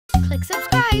Click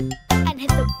subscribe and hit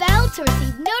the bell to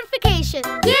receive notifications.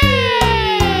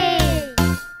 Yay!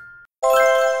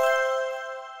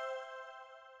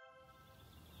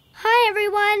 Hi,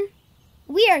 everyone.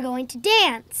 We are going to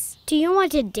dance. Do you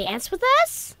want to dance with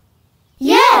us?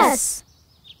 Yes!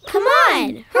 Come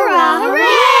on! Hurrah, hooray!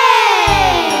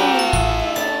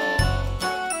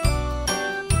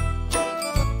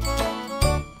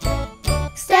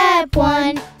 Step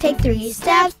 1, take 3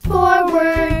 steps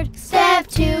forward. Step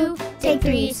 2, take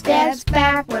 3 steps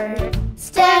backward.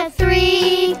 Step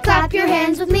 3, clap your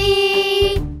hands with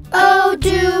me. Oh,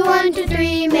 do 1, 2,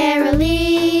 3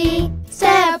 merrily.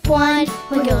 Step 1,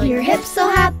 wiggle your hips so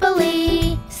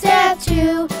happily. Step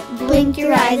 2, blink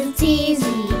your eyes, it's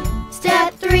easy.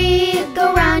 Step 3,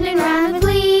 go round and round with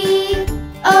glee.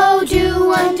 Oh, do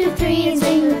 1, 2, 3 and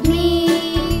sing with me.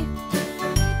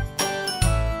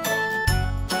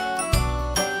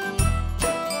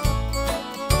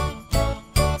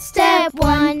 Step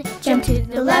 1, jump to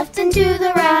the left and to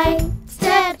the right.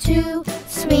 Step 2,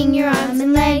 swing your arms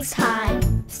and legs high.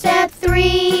 Step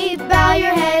 3, bow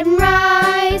your head and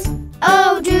rise.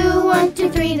 Oh, do 1, 2,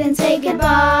 3, then say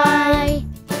goodbye.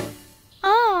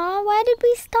 Aw, why did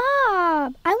we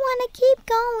stop? I want to keep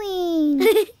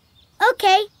going.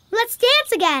 Okay, let's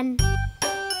dance again.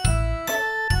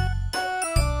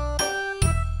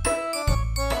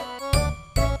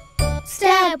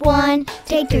 Step 1,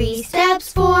 take 3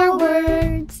 steps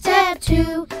forward. Step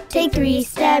 2, take 3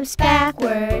 steps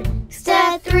backward.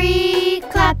 Step 3,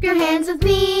 clap your hands with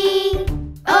me.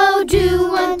 Oh,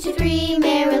 do 1, 2, 3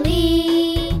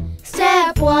 merrily.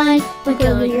 Step 1,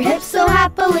 wiggle your hips so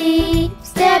happily.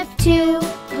 Step 2,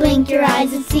 blink your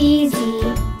eyes, it's easy.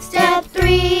 Step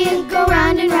 3, go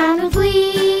round and round with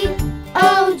glee.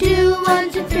 Oh, do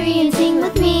 1, 2, 3 and sing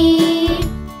with me.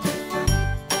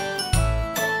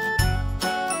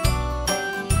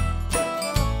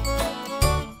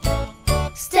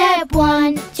 Step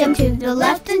 1, jump to the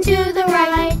left and to the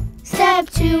right. Step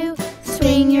 2,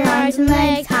 swing your arms and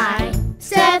legs high.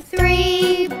 Step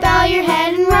 3, bow your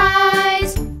head and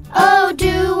rise. Oh,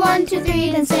 do 1, 2,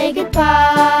 3, then say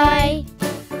goodbye.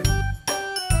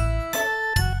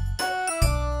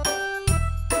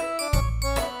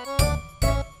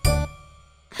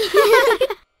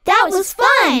 That was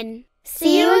fun!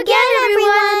 See you again,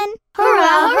 everyone!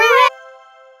 Hurrah, hooray!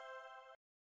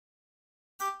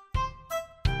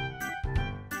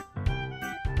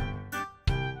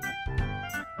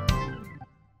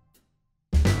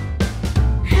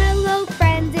 Hello,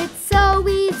 friends, it's so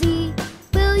easy.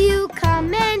 Will you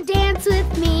come and dance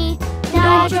with me?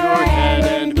 Nod your head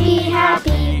and be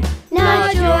happy.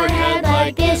 Nod your head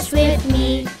like this with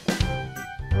me.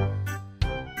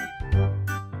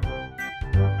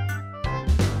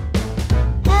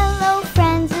 Hello,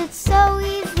 friends, it's so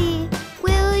easy.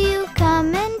 Will you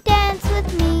come and dance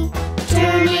with me?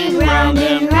 Turning round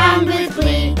and round with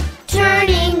glee.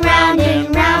 Turning round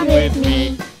and round with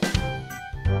me.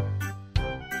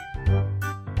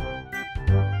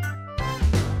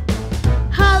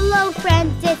 Hello,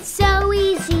 friends, it's so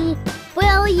easy.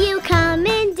 Will you come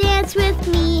and dance with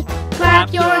me?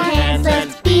 Clap your hands,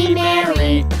 let's be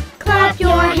merry. Clap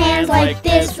your hands like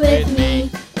this with me.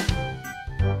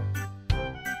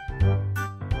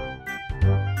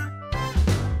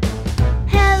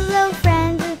 Hello,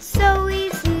 friends, it's so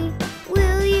easy.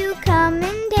 Will you come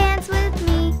and dance with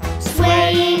me?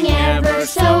 Swaying ever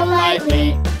so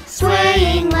lightly.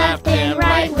 Swaying left and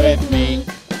right with me.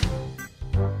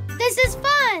 This is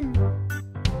fun!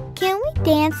 Can we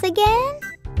dance again?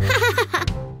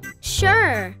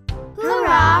 Sure.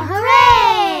 Hurrah,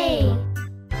 hooray!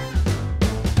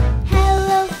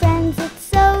 Hello, friends, it's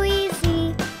so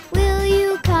easy. Will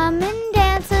you come and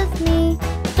dance with me?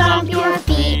 Stomp your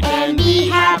feet and be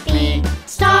happy.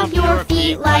 Stomp your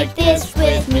feet like this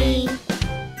with me.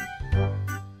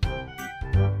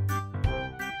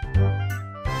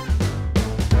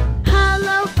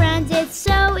 Hello, friends, it's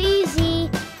so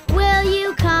easy. Will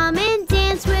you come and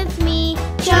dance with me?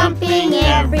 Jumping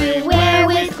everywhere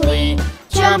with glee.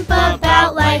 Jump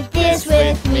about like this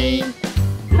with me.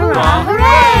 Hurrah,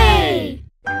 hooray!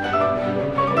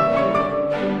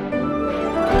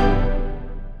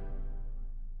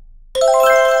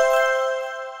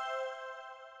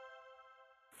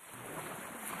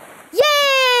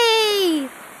 Yay!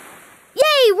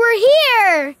 Yay, we're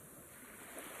here!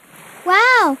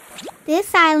 Wow,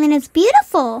 this island is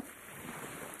beautiful.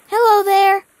 Hello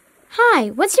there. Hi,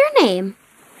 what's your name?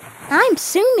 I'm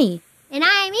Sumi. And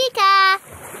I'm Ika.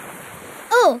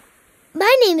 Oh,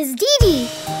 my name is Didi,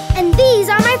 and these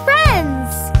are my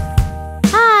friends.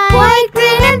 Hi. White,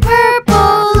 green, and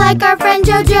purple, like our friend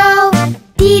Jojo.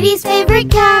 Didi's favorite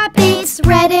cap, it's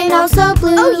red and also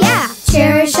blue. Oh yeah!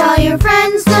 Cherish all your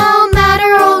friends, no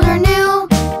matter old or new.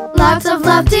 Lots of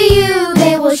love to you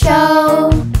they will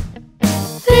show.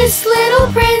 This little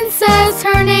princess,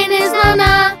 her name is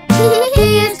Nana.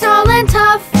 He is tall and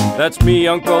tough. That's me,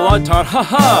 Uncle Atan,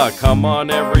 ha-ha! Come on,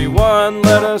 everyone,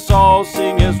 let us all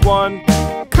sing as one.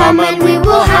 Come and we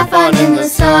will have fun in the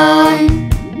sun.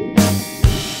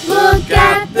 Look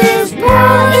at this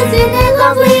pearl, isn't it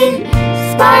lovely?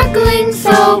 Sparkling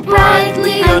so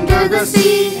brightly under the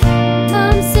sea.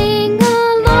 Come sing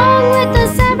along with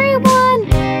us, everyone.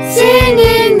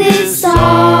 Singing this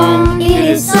song, it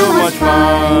is so much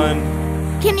fun.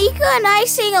 Can Ika and I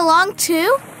sing along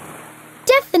too?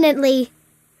 Definitely.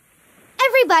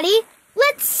 Everybody,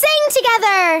 let's sing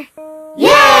together!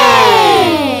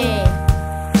 Yay!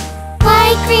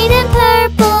 White, green, and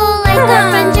purple, like our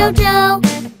friend Jojo.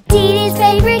 Didi's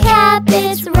favorite cap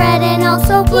is red and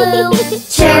also blue.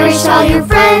 Cherish all your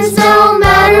friends, no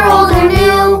matter old or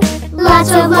new.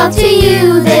 Lots of love to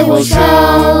you they will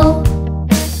show.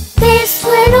 This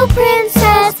little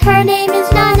princess, her name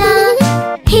is Nana.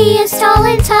 He is tall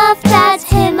and tough, that's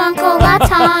him, Uncle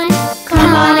Atan.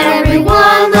 Come on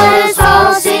everyone, let us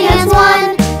all sing as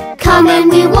one. Come and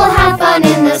we will have fun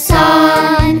in the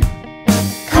sun.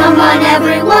 Come on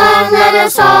everyone, let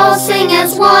us all sing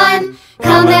as one.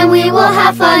 Come and we will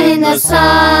have fun in the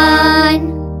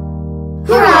sun.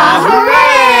 Hurrah,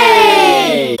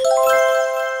 hooray!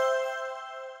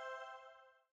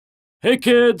 Hey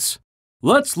kids,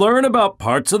 let's learn about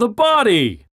parts of the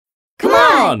body. Come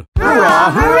on!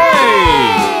 Hurrah,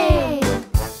 hooray!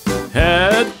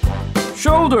 Head,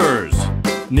 shoulders,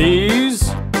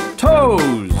 knees,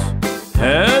 toes.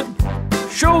 Head,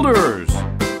 shoulders,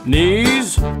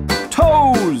 knees,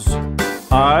 toes.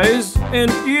 Eyes and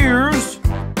ears,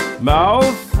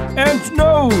 mouth and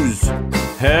nose.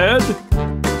 Head,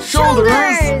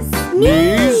 shoulders,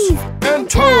 knees, and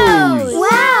toes.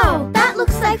 Wow, that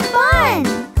looks like fun!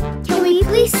 Can we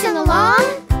please sing along?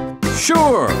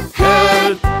 Sure.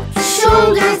 Head,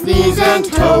 shoulders, knees and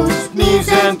toes, knees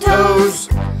and toes.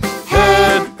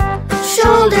 Head,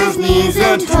 shoulders, knees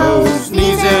and toes,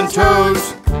 knees and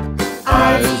toes.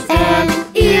 Eyes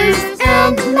and ears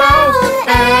and mouth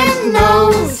and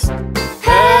nose.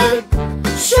 Head,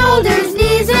 shoulders,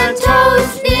 knees and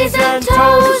toes, knees and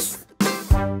toes.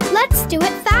 Let's do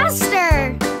it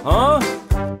faster! Huh?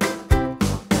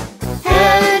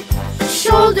 Head,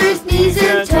 shoulders, knees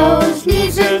and toes,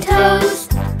 knees and toes.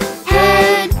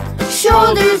 Head,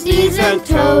 shoulders, knees and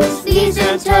toes, knees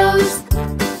and toes.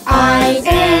 Eyes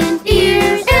and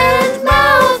ears and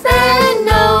mouth and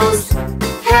nose.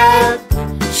 Head,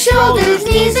 shoulders,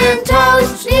 knees and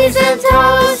toes, knees and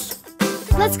toes.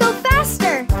 Let's go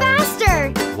faster!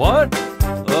 Faster! What?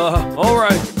 All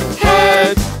right.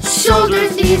 Head,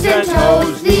 shoulders, knees and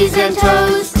toes, knees and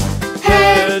toes.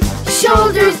 Head,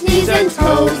 shoulders, knees and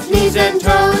toes, knees and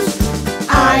toes.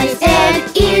 Eyes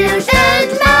and ears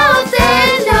and mouth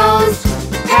and nose.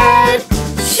 Head,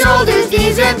 shoulders,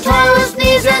 knees and toes,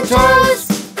 knees and toes.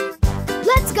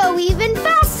 Let's go even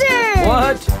faster!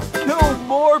 What? No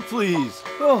more, please.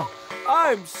 Oh,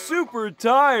 I'm super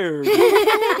tired.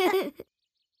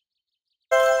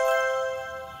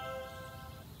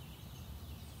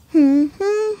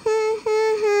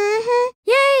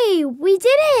 Yay! We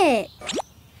did it!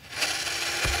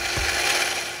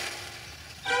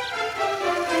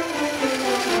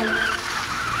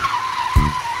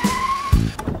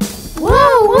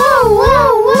 Whoa, whoa, whoa,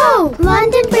 whoa!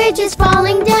 London Bridge is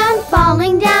falling down,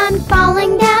 falling down,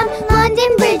 falling down.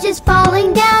 London Bridge is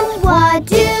falling down. What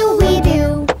do we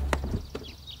do?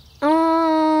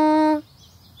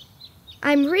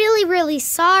 I'm really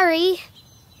sorry.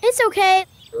 It's okay.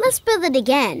 Let's build it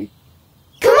again.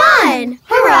 Come on!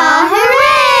 Hurrah,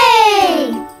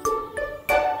 hooray!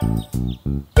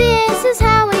 This is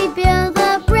how we build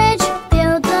the bridge.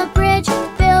 Build the bridge,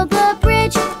 build the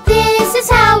bridge. This is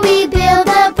how we build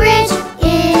a bridge.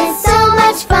 It's so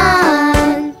much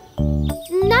fun.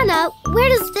 Nana, where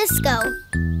does this go?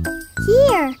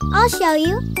 Here, I'll show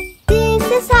you. This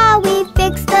is how we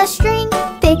fix the string.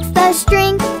 Fix the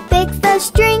string, fix the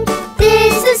string.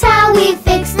 This is how we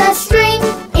fix the string.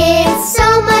 It's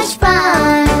so much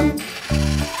fun.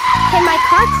 Can my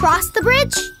car cross the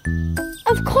bridge?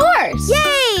 Of course!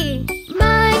 Yay!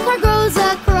 My car goes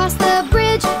across the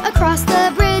bridge, across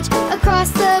the bridge, across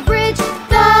the bridge.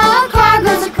 The car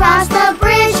goes across the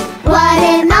bridge. What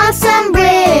an awesome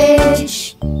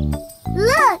bridge!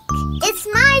 Look, it's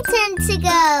my turn to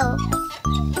go.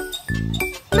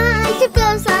 My ship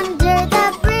goes under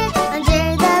the bridge,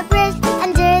 under the bridge,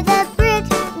 under the bridge.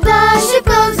 The ship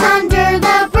goes under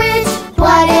the bridge.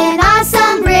 What an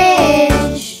awesome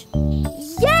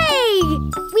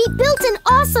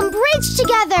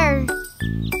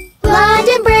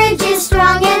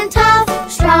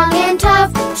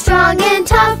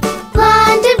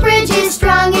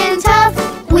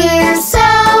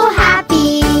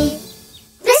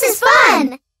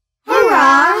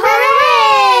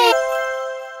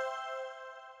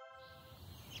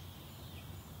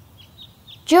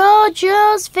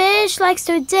Jojo's fish likes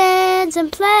to dance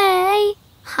and play.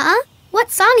 Huh? What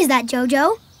song is that,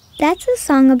 Jojo? That's a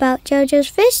song about Jojo's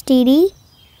fish, Didi.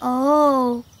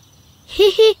 Oh. Do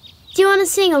you want to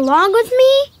sing along with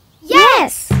me?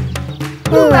 Yes!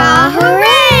 Hurrah,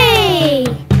 hooray!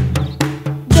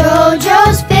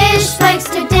 Jojo's fish likes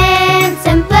to dance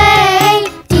and play.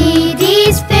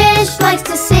 Didi's fish likes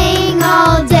to sing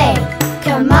all day.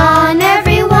 Come on,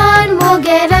 everyone, we'll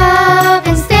get up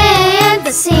and stand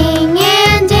to sing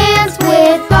and dance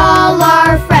with all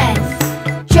our friends.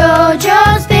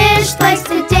 Jojo's fish likes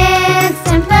to dance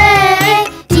and play.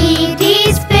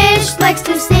 Didi's fish likes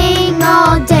to sing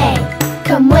all day.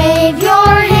 Come wave your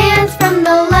hands from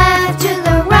the left to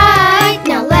the right.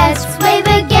 Now let's wave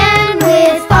again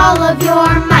with all of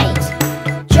your might.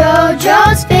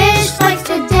 Jojo's fish likes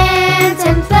to dance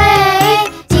and play.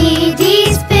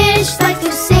 Didi's fish likes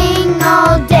to sing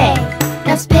all day.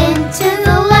 Now spin to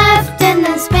the left and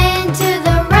then spin to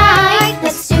the right.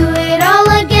 Let's do it all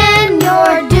again,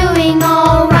 you're doing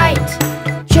all right.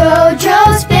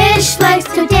 Jojo's fish likes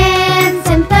to dance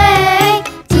and play.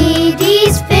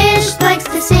 Didi's fish likes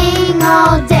to sing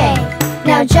all day.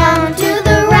 Now jump to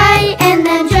the right and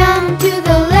then jump to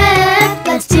the left.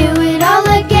 Let's do it all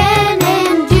again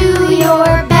and do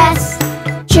your best.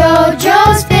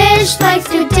 Jojo's fish likes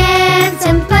to dance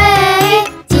and play.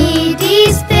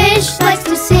 Didi's fish likes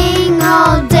to sing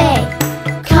all day.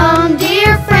 Come,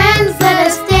 dear friends, let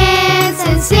us dance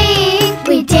and sing.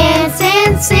 We dance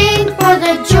and sing for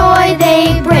the joy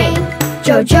they bring.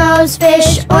 Jojo's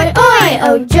fish, oi oi,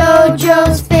 oh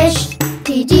Jojo's fish.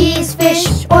 Didi's fish,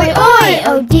 oi oi,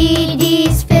 oh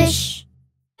Didi's fish.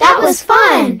 That was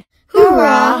fun!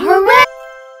 Hurrah, hooray!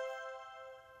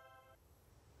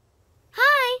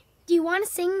 Hi, do you want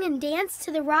to sing and dance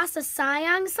to the Rasa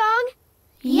Sayang song?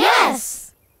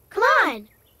 Yes! Come on!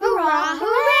 Hurrah,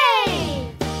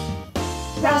 hooray!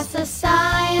 Rasa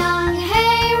sayang,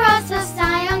 hey, Rasa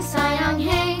sayang, sayang,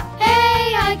 hey.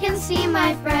 Hey, I can see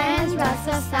my friends,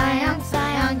 Rasa sayang,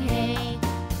 sayang, hey.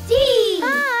 Didi!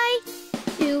 Hi!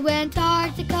 To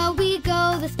Antarctica we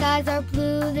go, the skies are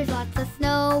blue, there's lots of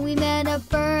snow. We met a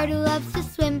bird who loves to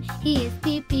swim, he is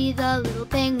Pee-Pee the little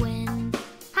penguin.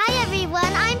 Hi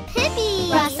everyone, I'm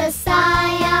Pippi! Rasa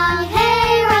sayang,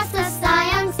 hey, Rasa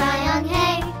sayang, sayang,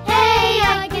 hey. Hey,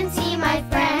 I can see my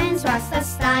friends, Rasa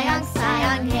sayang,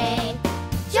 sayang, hey.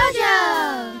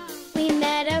 Jojo! We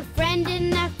met a friend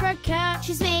in Africa.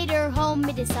 She's made her home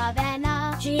in the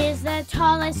savannah. She is the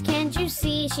tallest, can't you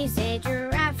see? She's a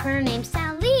giraffe, her name's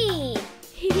Sally.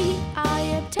 I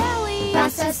am Tally.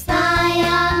 Rasa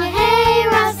sayang, hey,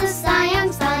 Rasa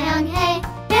sayang, sayang, hey.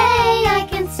 Hey, I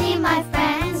can see my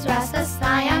friends, Rasa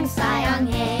sayang, sayang,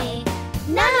 hey.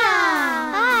 Nana!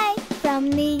 Hi!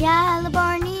 From the Isle of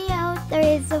Borneo, there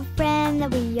is a friend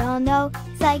that we all know.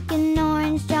 He's like an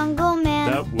orange jungle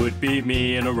man. That would be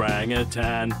me, an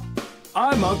orangutan.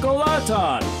 I'm Uncle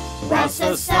Atan.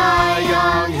 Rasa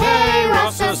sayang, hey,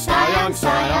 Rasa sayang,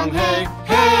 sayang, hey.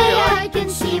 Hey, I can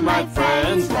see my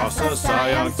friends, Rasa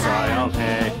sayang, sayang,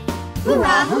 hey.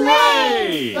 Hurrah,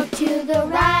 hooray! Look to the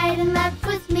right and left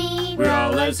with me. We're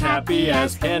all as happy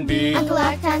as can be. Uncle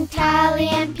Atan, Tally,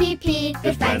 and Pee-Pee.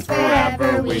 Good friends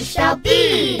forever we shall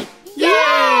be.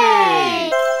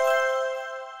 Yay!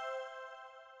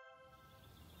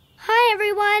 Hi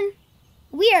everyone!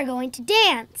 We are going to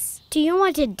dance. Do you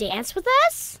want to dance with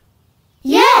us?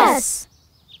 Yes!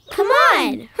 Come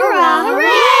on! Hurrah,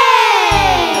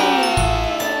 hooray!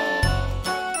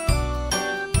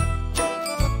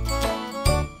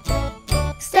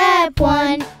 Step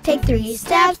 1, take 3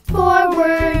 steps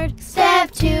forward.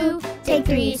 Step 2, take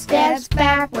 3 steps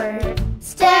backward.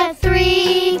 Step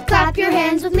 3, clap your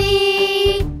hands with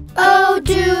me. Oh,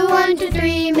 do 1, 2,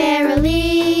 3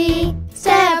 merrily.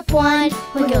 Step 1,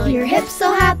 wiggle your hips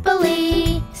so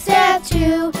happily. Step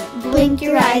 2, blink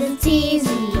your eyes, it's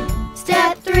easy.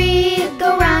 Step 3,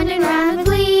 go round and round with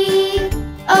glee.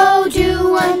 Oh, do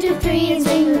 1, 2, 3 and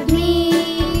sing with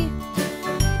me.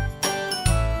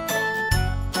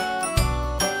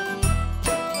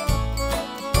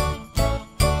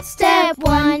 Step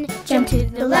 1, jump to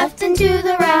the left and to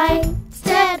the right.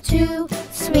 Step 2,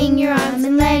 swing your arms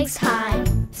and legs high.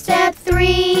 Step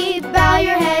 3, bow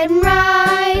your head and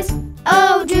rise.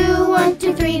 Oh, do 1,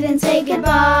 2, 3, then say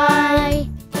goodbye.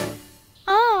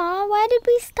 Aw, why did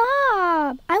we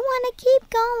stop? I want to keep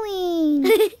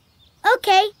going.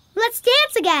 Okay, let's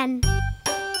dance again.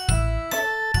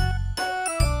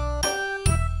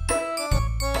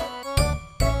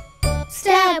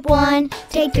 Step 1,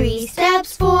 take 3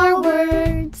 steps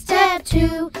forward. Step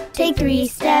 2, take 3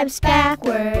 steps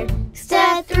backward.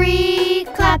 Step 3,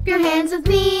 clap your hands with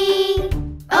me.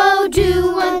 Oh,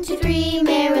 do 1, 2, 3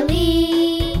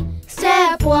 merrily.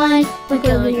 Step 1,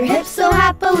 wiggle your hips so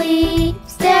happily.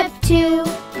 Step 2,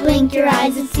 blink your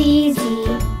eyes, it's easy.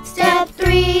 Step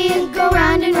 3, go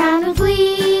round and round with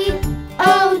glee.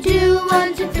 Oh, do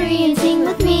 1, 2, 3 and sing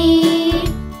with me.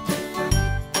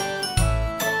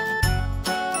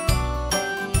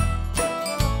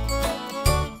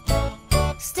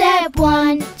 Step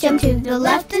 1, jump to the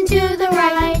left and to the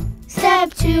right.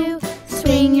 Step 2,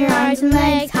 swing your arms and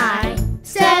legs high.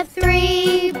 Step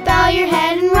 3, bow your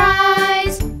head and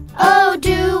rise. Oh,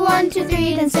 do 1, 2,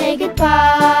 3, then say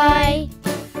goodbye.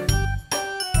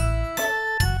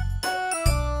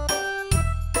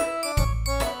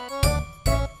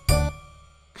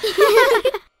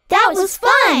 That was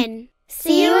fun!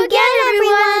 See you again,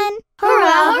 everyone!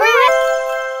 Hurrah, hurrah!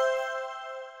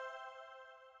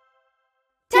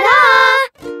 Ta-da!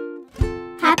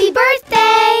 Happy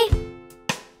birthday!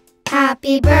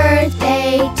 Happy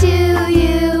birthday to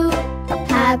you.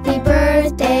 Happy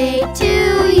birthday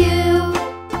to you.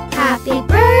 Happy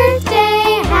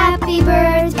birthday, happy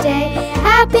birthday,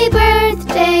 happy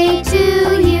birthday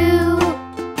to you.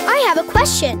 I have a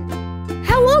question.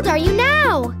 How old are you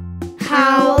now?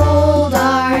 How old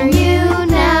are you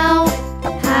now?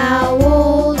 How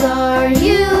old are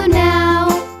you now?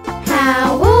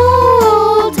 How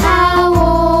old, how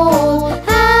old,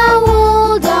 how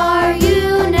old are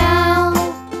you now?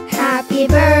 Happy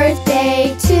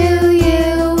birthday to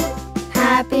you.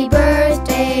 Happy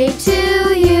birthday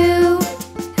to you.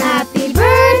 Happy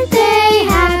birthday,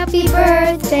 happy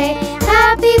birthday,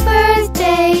 happy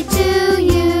birthday to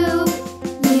you.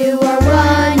 You are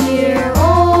 1 year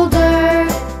older.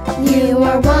 You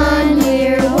are 1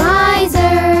 year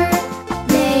wiser.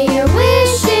 May your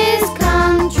wishes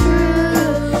come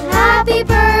true. Happy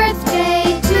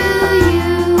birthday to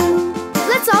you.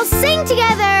 Let's all sing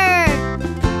together!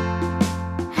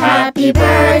 Happy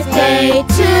birthday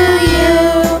to you.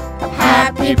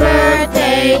 Happy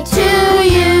birthday to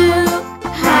you.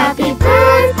 Happy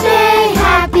birthday,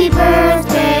 happy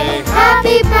birthday,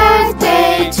 happy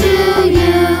birthday to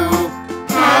you.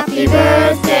 Happy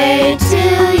birthday to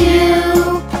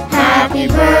you. Happy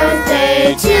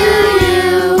birthday to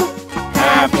you.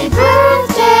 Happy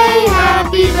birthday,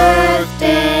 happy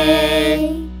birthday.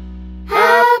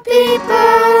 Happy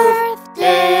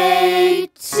birthday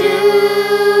to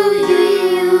you.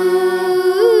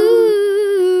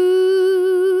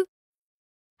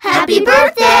 Happy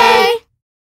birthday!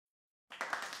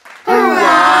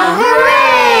 Hurrah,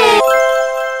 hooray!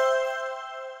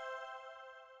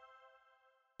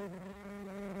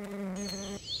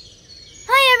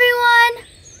 Hi everyone!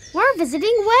 We're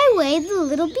visiting Wei the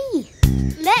little bee.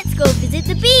 Let's go visit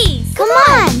the bees! Come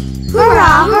on!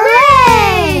 Hurrah,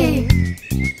 hooray!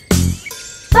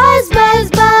 Buzz, buzz,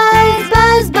 buzz,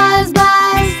 buzz, buzz,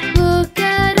 buzz. Look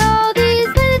at all these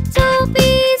little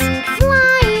bees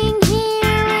flying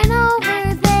here and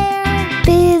over there.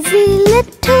 Busy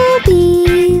little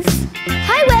bees.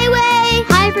 Hi Wei!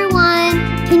 Hi everyone.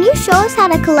 Can you show us how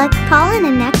to collect pollen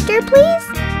and nectar, please?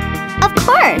 Of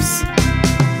course.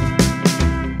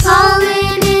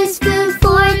 Pollen is food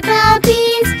for the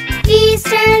bees. Bees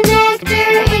turn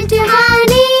nectar into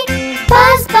honey.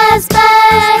 Buzz, buzz,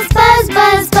 buzz, buzz,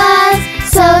 buzz, buzz.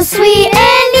 So sweet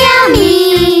and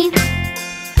yummy.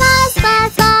 Buzz,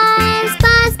 buzz, buzz,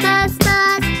 buzz, buzz,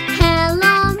 buzz.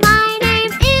 Hello, my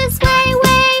name is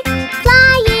Wei.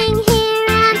 Flying here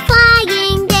and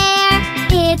flying there.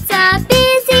 It's a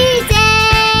busy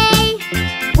day.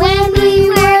 When we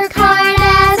work hard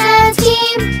as a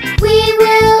team, we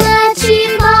will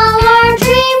achieve all our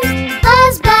dreams.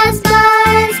 Buzz, buzz,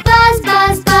 buzz, buzz,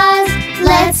 buzz, buzz.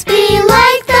 Let's be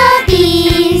like the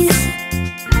bees.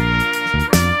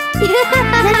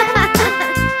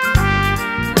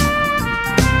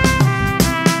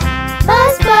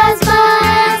 Buzz, buzz,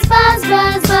 buzz, buzz,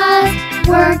 buzz, buzz.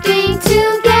 Working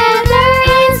together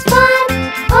is fun.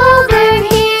 Over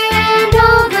here and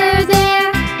over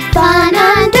there. Fun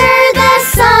under the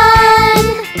sun.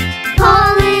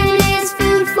 Pollen is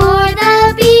food for the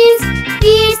bees.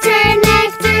 Bees turn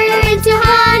nectar into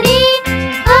honey.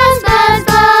 Buzz, buzz,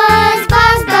 buzz,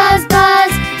 buzz, buzz,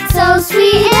 buzz. So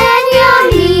sweet and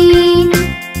yummy.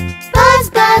 Buzz,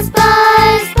 buzz,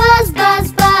 buzz, buzz, buzz,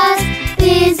 buzz.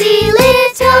 Busy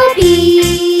little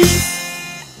bees.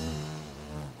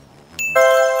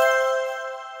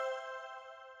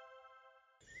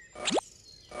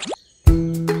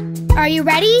 Are you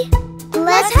ready?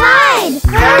 Let's hide!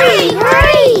 Hurry,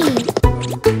 hurry!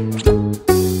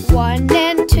 1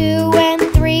 and 2 and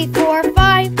 3, 4,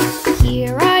 5.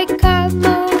 Here I come,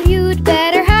 oh, you'd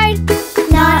better hide.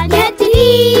 Not yet,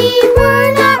 Didi,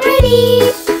 we're not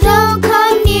ready. Don't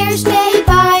come near,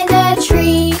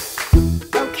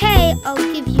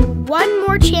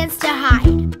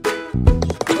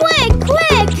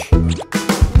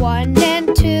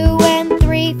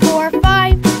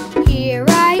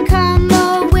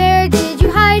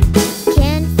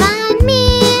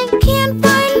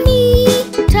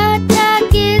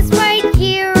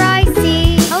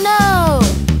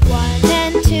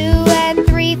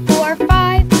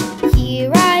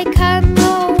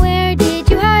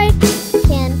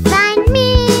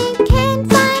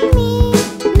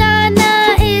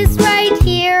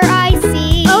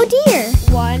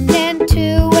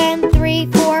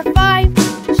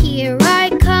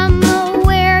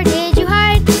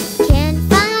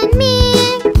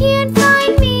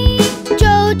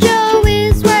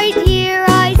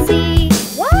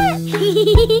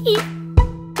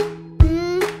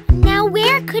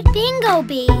 could Bingo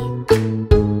be? 1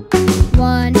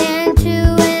 and 2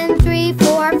 and 3,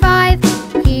 4, 5.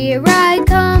 Here I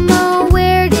come, oh,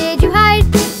 where did you hide?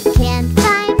 Can't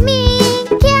find me,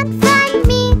 can't find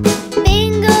me.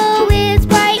 Bingo is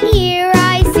right here,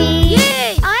 I see.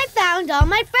 Yay! I found all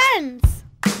my friends.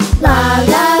 La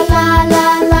la la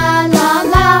la la la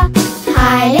la.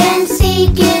 Hide and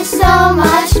seek is so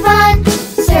much fun.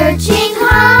 Searching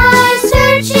high,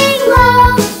 searching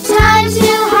low. Time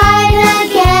to hide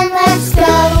again, let's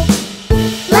go.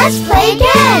 Let's play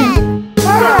again.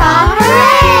 Hurrah,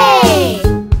 hooray!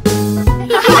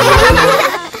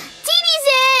 Didi's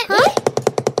it! Huh?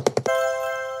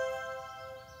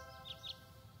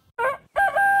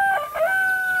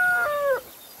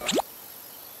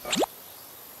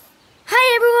 Hi,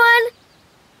 everyone.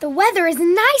 The weather is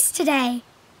nice today.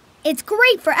 It's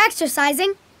great for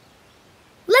exercising.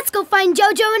 Let's go find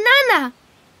Jojo and Nana.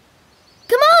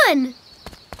 Come on!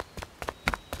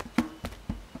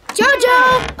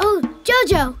 Jojo! Oh,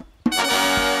 Jojo.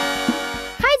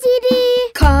 Hi,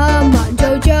 Didi. Come on,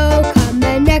 Jojo, come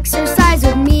and exercise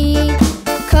with me.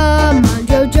 Come on,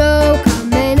 Jojo,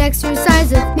 come and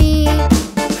exercise with me.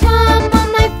 Come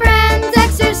on, my friends,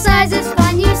 exercise is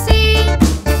fun, you see.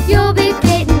 You'll be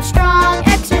fit and strong,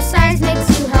 exercise makes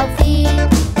you healthy.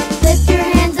 Lift your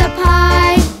hands up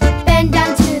high, bend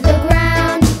down to the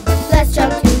ground. Let's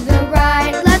jump to the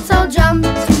right, let's all jump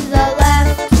to the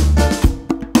left.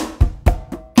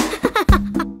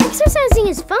 Exercising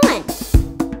is fun.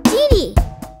 Didi,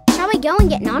 shall we go and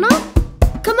get Nana?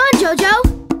 Come on, Jojo.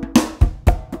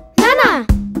 Nana!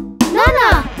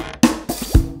 Nana!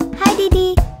 Hi,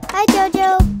 Didi. Hi,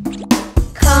 Jojo.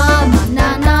 Come on,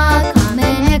 Nana, come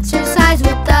and exercise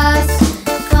with us.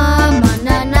 Come on,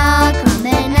 Nana, come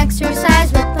and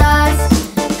exercise with us.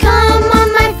 Come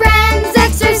on, my friends,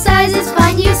 exercise is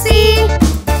fun, you see.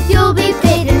 You'll be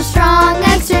fit and strong,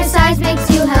 exercise makes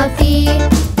you healthy.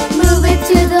 Move it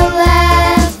to the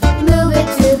left, move it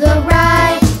to the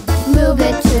right, move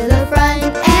it to the front,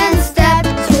 and step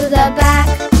to the back.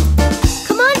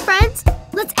 Come on, friends,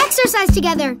 let's exercise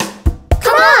together.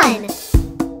 Come on!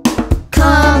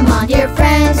 Come on, dear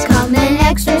friends, come and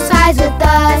exercise with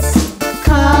us.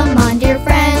 Come on, dear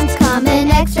friends, come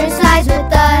and exercise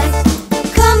with us.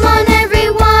 Come on,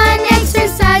 everyone,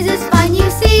 exercise is fun, you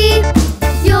see.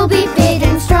 You'll be fit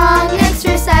and strong,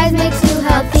 exercise makes you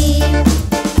healthy.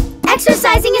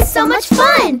 Exercising is so much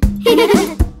fun!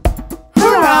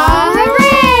 Hurrah,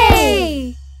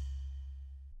 hooray!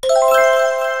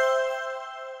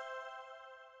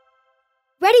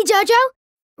 Ready, Jojo?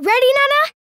 Ready,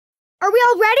 Nana? Are we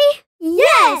all ready?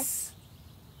 Yes!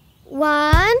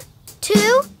 1,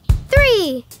 2,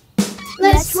 3.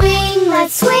 Let's swing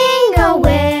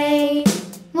away.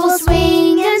 We'll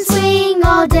swing and swing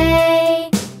all day.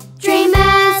 Dream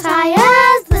as high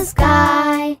as the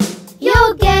sky.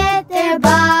 You'll get there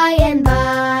by and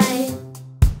by.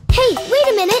 Hey, wait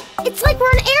a minute. It's like we're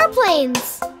on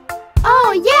airplanes.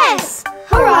 Oh yes!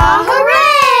 Hurrah,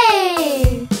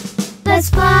 hooray! Let's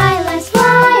fly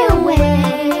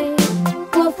away.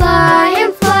 We'll fly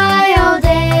and fly all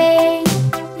day.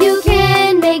 You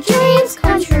can make dreams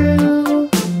come true.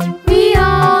 We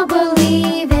all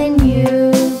believe in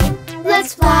you.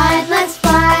 Let's fly, la la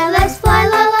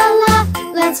la.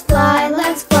 Let's fly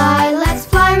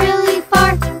really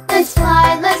far. Let's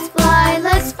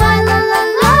fly, la la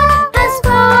la. As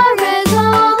far as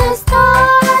all the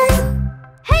stars.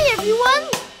 Hey, everyone.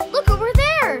 Look over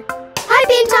there. Hi,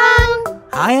 Bintang.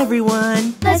 Hi,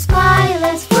 everyone. Let's fly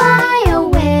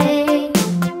away.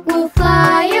 We'll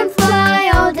fly and fly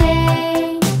all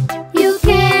day. You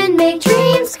can make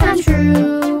dreams come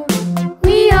true.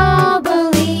 We all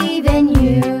believe in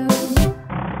you.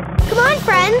 Come on,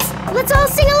 friends. Let's all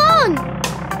sing along.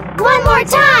 One more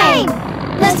time.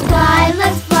 Let's fly,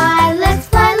 la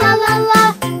la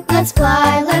la. Let's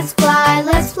fly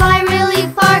really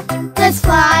far. Let's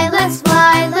fly, la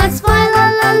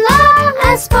la la.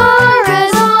 As far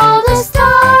as all the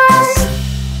stars.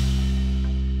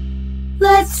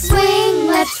 Let's swing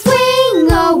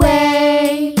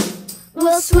away.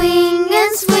 We'll swing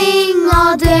and swing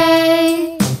all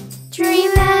day.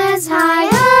 Dream as high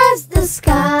as the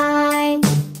sky.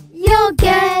 You'll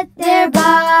get there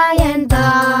by and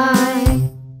by.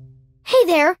 Hey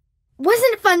there.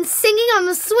 Wasn't it fun singing on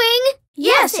the swing?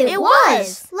 Yes, it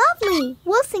was. Lovely.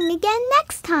 We'll sing again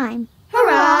next time.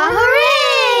 Hurrah,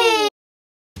 hooray!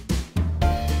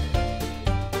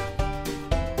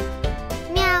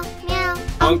 Meow, meow.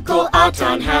 Uncle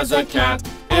Aton has a cat,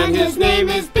 and his name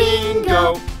is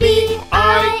Bingo.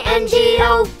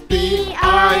 B-I-N-G-O,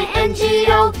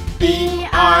 B-I-N-G-O,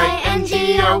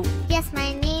 B-I-N-G-O. Yes,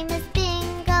 my name is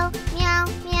Bingo. Meow,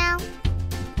 meow.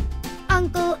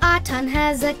 Autumn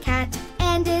has a cat,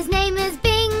 and his name is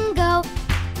Bingo.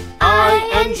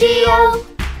 I-N-G-O,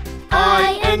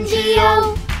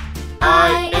 I-N-G-O,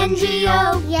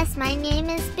 I-N-G-O. Yes, my name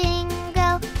is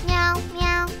Bingo. Meow,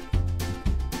 meow.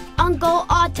 Uncle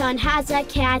Autumn has a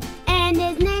cat, and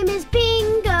his name is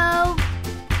Bingo.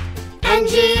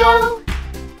 N-G-O,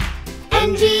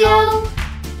 N-G-O,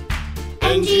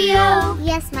 N-G-O.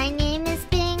 Yes, my name is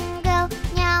Bingo.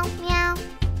 Meow, meow.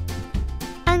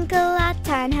 Uncle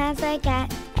Autumn has a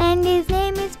cat, and his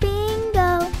name is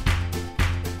Bingo.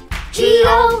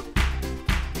 G-O,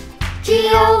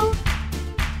 G-O,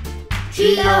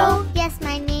 G-O. Yes,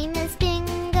 my name is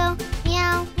Bingo.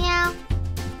 Meow, meow.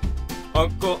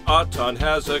 Uncle Autumn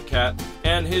has a cat,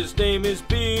 and his name is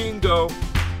Bingo.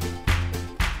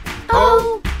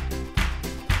 Oh,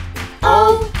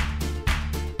 oh,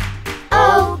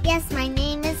 oh. Yes, my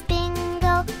name is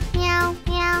Bingo. Meow,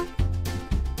 meow.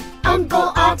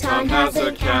 Uncle Autumn has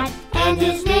a cat, and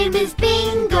his name is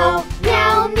Bingo.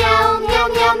 Meow, meow, meow,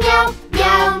 meow, meow.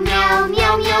 Meow, meow,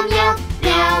 meow, meow, meow.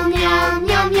 Meow, meow,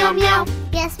 meow, meow, meow.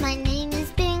 Yes, my name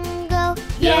is Bingo.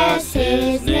 Yes,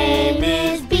 his name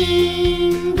is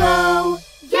Bingo.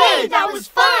 Yay, that was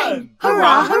fun!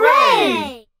 Hurrah,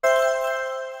 hooray!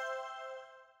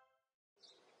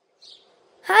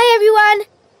 Hi, everyone.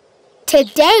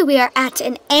 Today we are at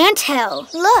an anthill.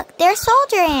 Look, they're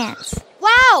soldier ants.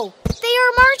 Wow, they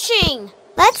are marching.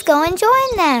 Let's go and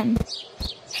join them.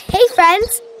 Hey,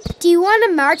 friends. Do you want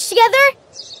to march together?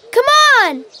 Come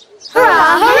on!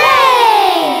 Hurrah,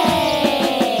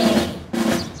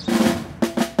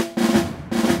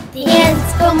 The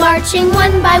ants go marching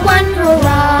one by one,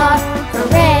 hurrah,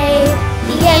 hooray!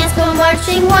 The ants go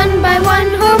marching one by one,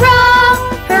 hurrah,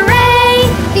 hooray!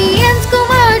 The ants go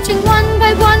marching one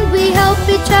by one, we help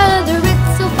each other,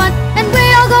 it's so fun. And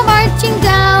we all go marching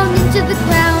down into the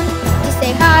ground to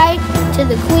say hi to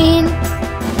the queen.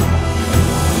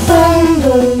 Boom,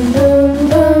 boom, boom,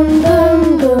 boom,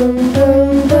 boom, boom,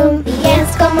 boom, boom. The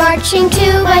ants go marching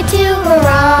two by two,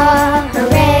 hurrah,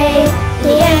 hooray!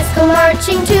 The ants go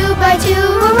marching two by two,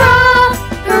 hurrah,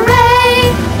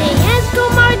 hooray! The ants go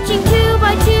marching two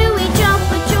by two. We jump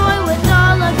with joy with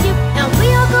all of you, and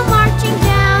we all go marching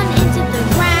down into the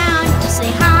ground to say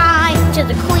hi to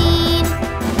the queen.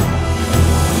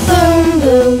 Boom,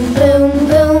 boom, boom,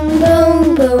 boom,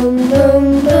 boom, boom, boom,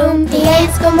 boom. The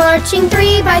ants go marching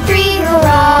three by three,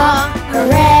 hurrah,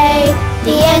 hooray!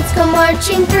 The ants go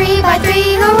marching three by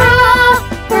three, hurrah,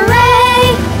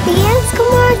 hooray! The ants go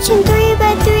marching three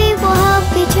by three, we'll help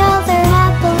each other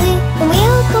happily. And we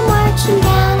all go marching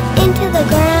down into the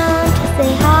ground to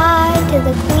say hi to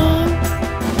the queen.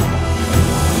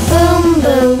 Boom,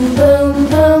 boom, boom,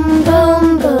 boom, boom,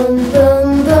 boom, boom,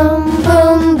 boom,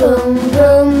 boom, boom,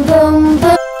 boom, boom,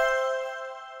 boom.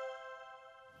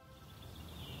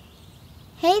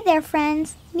 Hey there,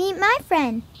 friends. Meet my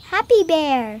friend, Happy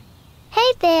Bear.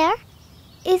 Hey there.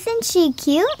 Isn't she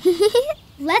cute?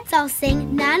 Let's all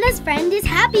sing Nana's friend is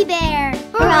Happy Bear.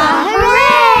 Hurrah,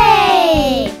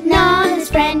 hooray! Nana's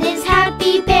friend is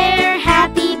Happy Bear,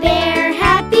 Happy Bear,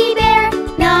 Happy Bear.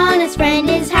 Nana's friend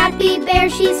is Happy Bear,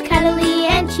 she's cuddly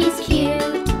and she's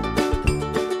cute.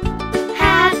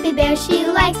 Happy Bear, she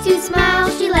likes to smile,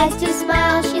 she likes to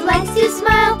smile, she likes to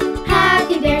smile.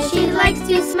 Happy Bear, she likes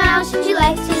to smile, she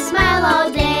likes to smile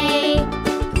all day.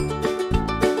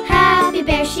 Happy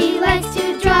Bear, she likes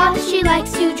to draw, she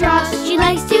likes to draw, she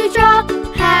likes to draw.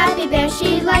 Happy Bear,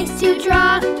 she likes to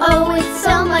draw, oh, it's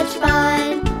so much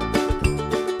fun.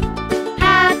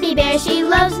 Happy Bear, she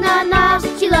loves Nana,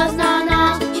 she loves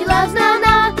Nana, she loves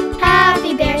Nana.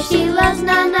 Happy Bear, she loves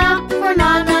Nana, for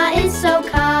Nana is so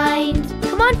kind.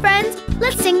 Come on, friends,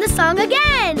 let's sing the song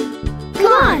again.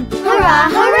 Come on. Hurrah,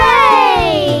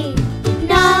 hooray!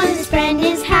 Nana's friend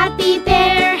is Happy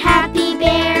Bear, Happy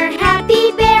Bear,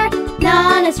 Happy Bear.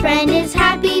 Nana's friend is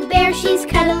Happy Bear, she's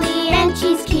cuddly and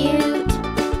she's cute.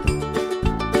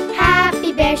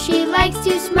 Happy Bear, she likes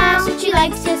to smile, she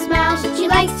likes to smile, she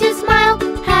likes to smile.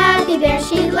 Happy Bear,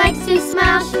 she likes to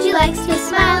smile, she likes to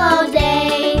smile all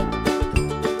day.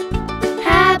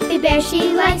 Happy Bear,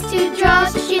 she likes to draw,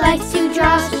 she likes to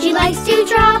draw, she likes to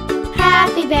draw.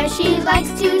 Happy Bear, she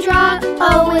likes to draw,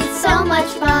 oh, it's so much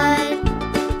fun.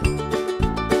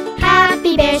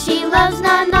 Happy Bear, she loves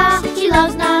Nana,